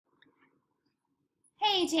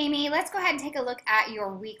Hey Jamie, let's go ahead and take a look at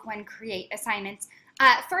your week one create assignments.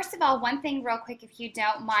 First of all, one thing real quick, if you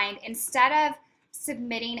don't mind, instead of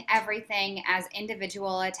submitting everything as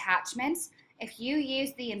individual attachments, if you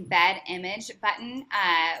use the embed image button,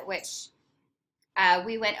 which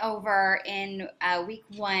we went over in week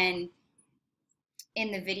one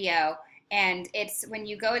in the video, and it's when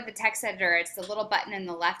you go to the text editor, it's the little button in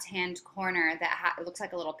the left hand corner that it looks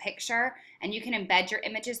like a little picture, and you can embed your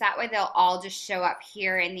images that way. They'll all just show up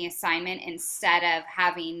here in the assignment instead of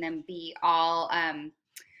having them be all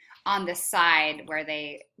on the side where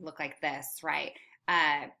they look like this, right?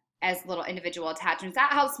 As little individual attachments.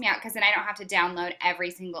 That helps me out because then I don't have to download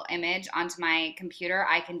every single image onto my computer.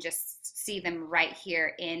 I can just see them right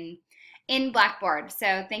here in Blackboard.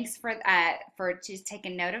 So thanks for just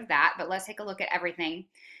taking note of that, but let's take a look at everything.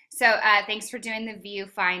 So thanks for doing the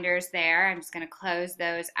viewfinders there. I'm just going to close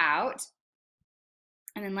those out.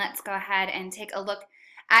 And then let's go ahead and take a look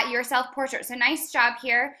at your self-portrait. So nice job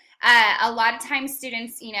here. A lot of times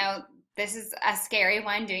students, you know, this is a scary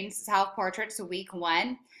one, doing self-portraits week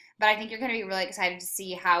one, but I think you're going to be really excited to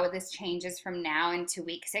see how this changes from now into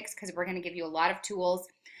week 6, because we're going to give you a lot of tools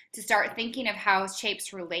to start thinking of how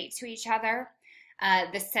shapes relate to each other,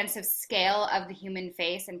 the sense of scale of the human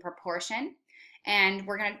face and proportion. And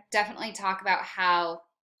we're going to definitely talk about how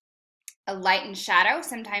a light and shadow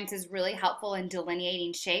sometimes is really helpful in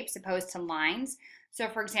delineating shapes opposed to lines. So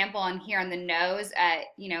for example, on here on the nose,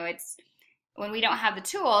 you know, it's when we don't have the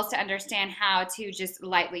tools to understand how to just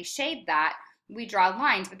lightly shade that, we draw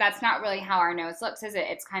lines, but that's not really how our nose looks, is it?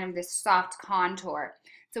 It's kind of this soft contour.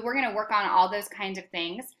 So we're going to work on all those kinds of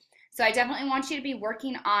things. So I definitely want you to be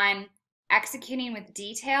working on executing with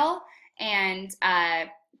detail and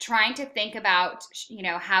trying to think about, you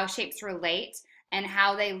know, how shapes relate and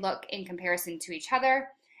how they look in comparison to each other,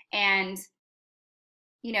 and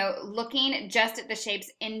you know, looking just at the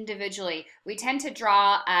shapes individually. We tend to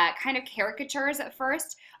draw kind of caricatures at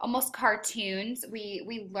first, almost cartoons.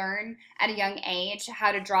 We learn at a young age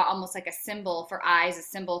how to draw almost like a symbol for eyes, a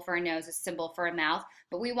symbol for a nose, a symbol for a mouth.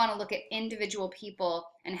 But we want to look at individual people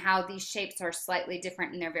and how these shapes are slightly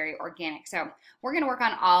different and they're very organic. So we're going to work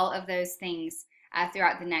on all of those things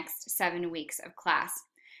throughout the next 7 weeks of class.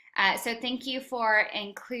 So thank you for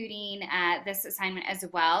including this assignment as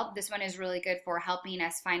well. This one is really good for helping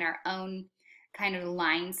us find our own kind of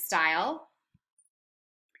line style.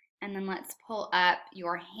 And then let's pull up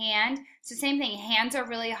your hand. So same thing, hands are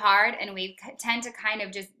really hard, and we tend to kind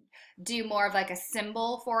of just do more of like a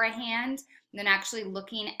symbol for a hand than actually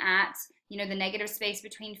looking at, you know, the negative space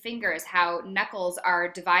between fingers, how knuckles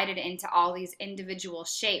are divided into all these individual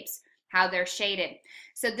shapes, how they're shaded.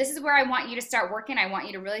 So this is where I want you to start working. I want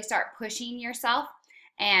you to really start pushing yourself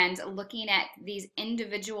and looking at these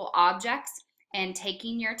individual objects and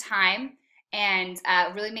taking your time, and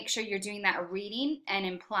really make sure you're doing that reading and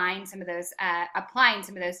applying some of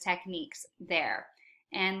those techniques there.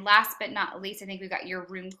 And last but not least, I think we've got your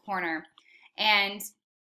room corner. And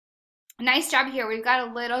nice job here. We've got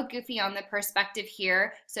a little goofy on the perspective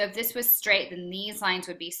here. So if this was straight, then these lines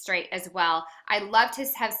would be straight as well. I love to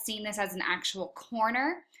have seen this as an actual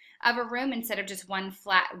corner of a room instead of just one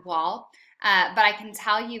flat wall. But I can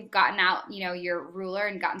tell you've gotten out, you know, your ruler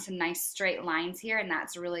and gotten some nice straight lines here, and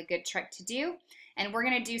that's a really good trick to do. And we're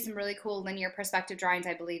going to do some really cool linear perspective drawings,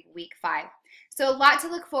 I believe, week 5. So a lot to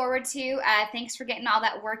look forward to. Thanks for getting all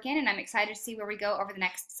that work in, and I'm excited to see where we go over the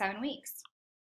next 7 weeks.